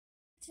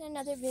to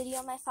another video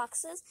of my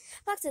foxes.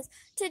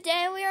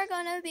 Today we are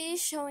going to be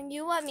showing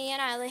you what me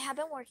and Eiley have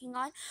been working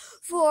on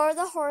for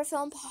the horror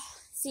film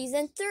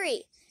season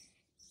 3.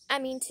 I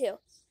mean 2.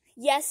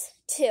 Yes,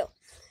 2.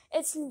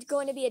 It's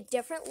going to be a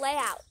different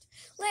layout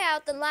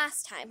than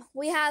last time.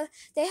 We have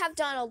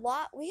done a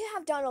lot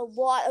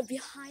of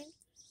behind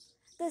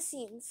the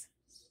scenes.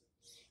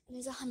 And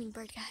there's a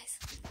hummingbird, guys.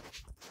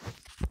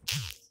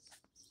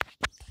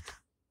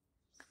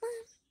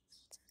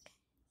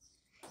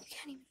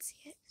 Can't even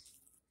see it.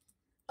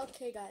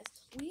 Okay, guys,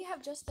 we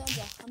have just done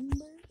the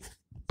hummingbird.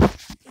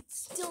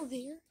 It's still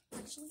there,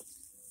 actually.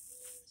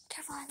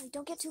 Careful, Eiley,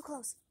 don't get too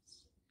close.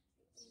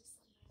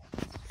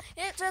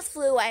 It just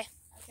flew away.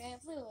 Okay,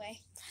 it flew away.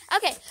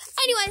 Okay,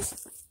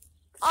 anyways,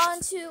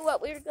 on to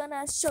what we're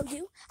gonna show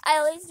you.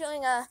 Eiley's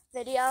doing a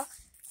video,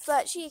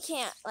 but she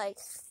can't,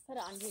 Put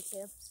it on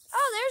YouTube.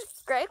 Oh,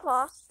 there's Grey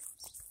Claw.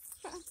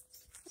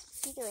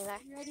 What's he doing there?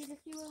 You ready to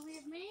see what we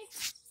have made?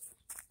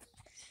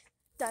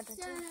 Dun, dun,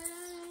 dun.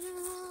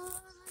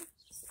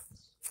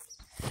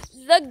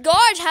 The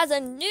gorge has a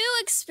new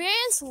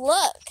experience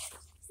look.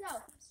 So,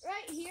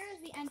 right here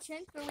is the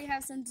entrance where we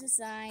have some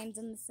designs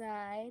on the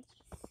side.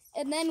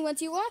 And then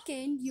once you walk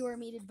in, you are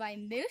greeted by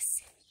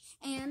moose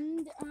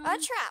and A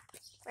trap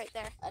right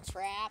there. a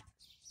trap,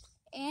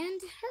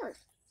 and her.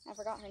 I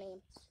forgot her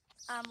name.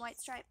 White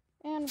stripe.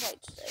 And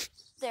white stripe.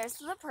 There's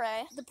the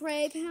prey. The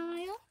prey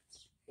pile.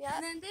 Yep.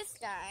 And then this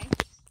guy.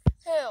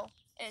 Who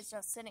is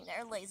just sitting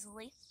there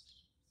lazily.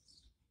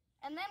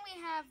 And then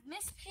we have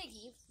Miss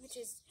Piggy, which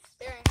is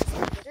bearing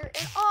her litter,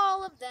 and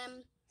all of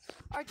them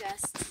are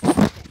just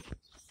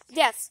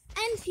Yes.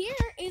 And here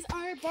is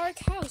our bark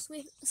house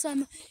with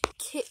some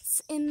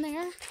kits in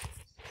there.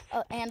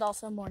 Oh, and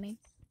also morning.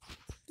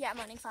 Yeah,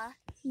 morning flower.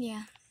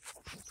 Yeah.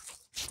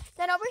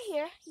 Then over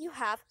here you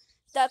have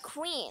the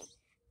queen.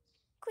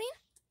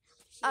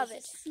 Of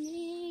it.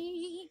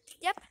 Snake.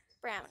 Yep,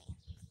 Brownie.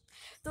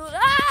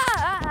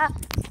 Ah!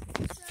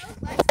 So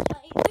let's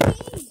play the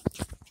game.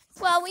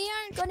 Well, we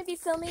aren't going to be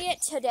filming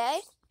it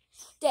today,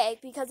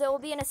 because it will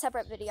be in a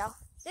separate video.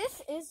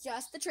 This is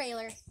just the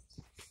trailer.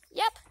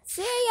 Yep.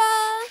 See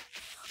ya.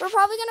 We're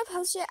probably going to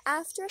post it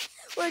after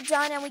we're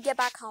done and we get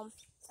back home.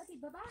 Okay,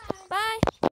 bye-bye. Bye.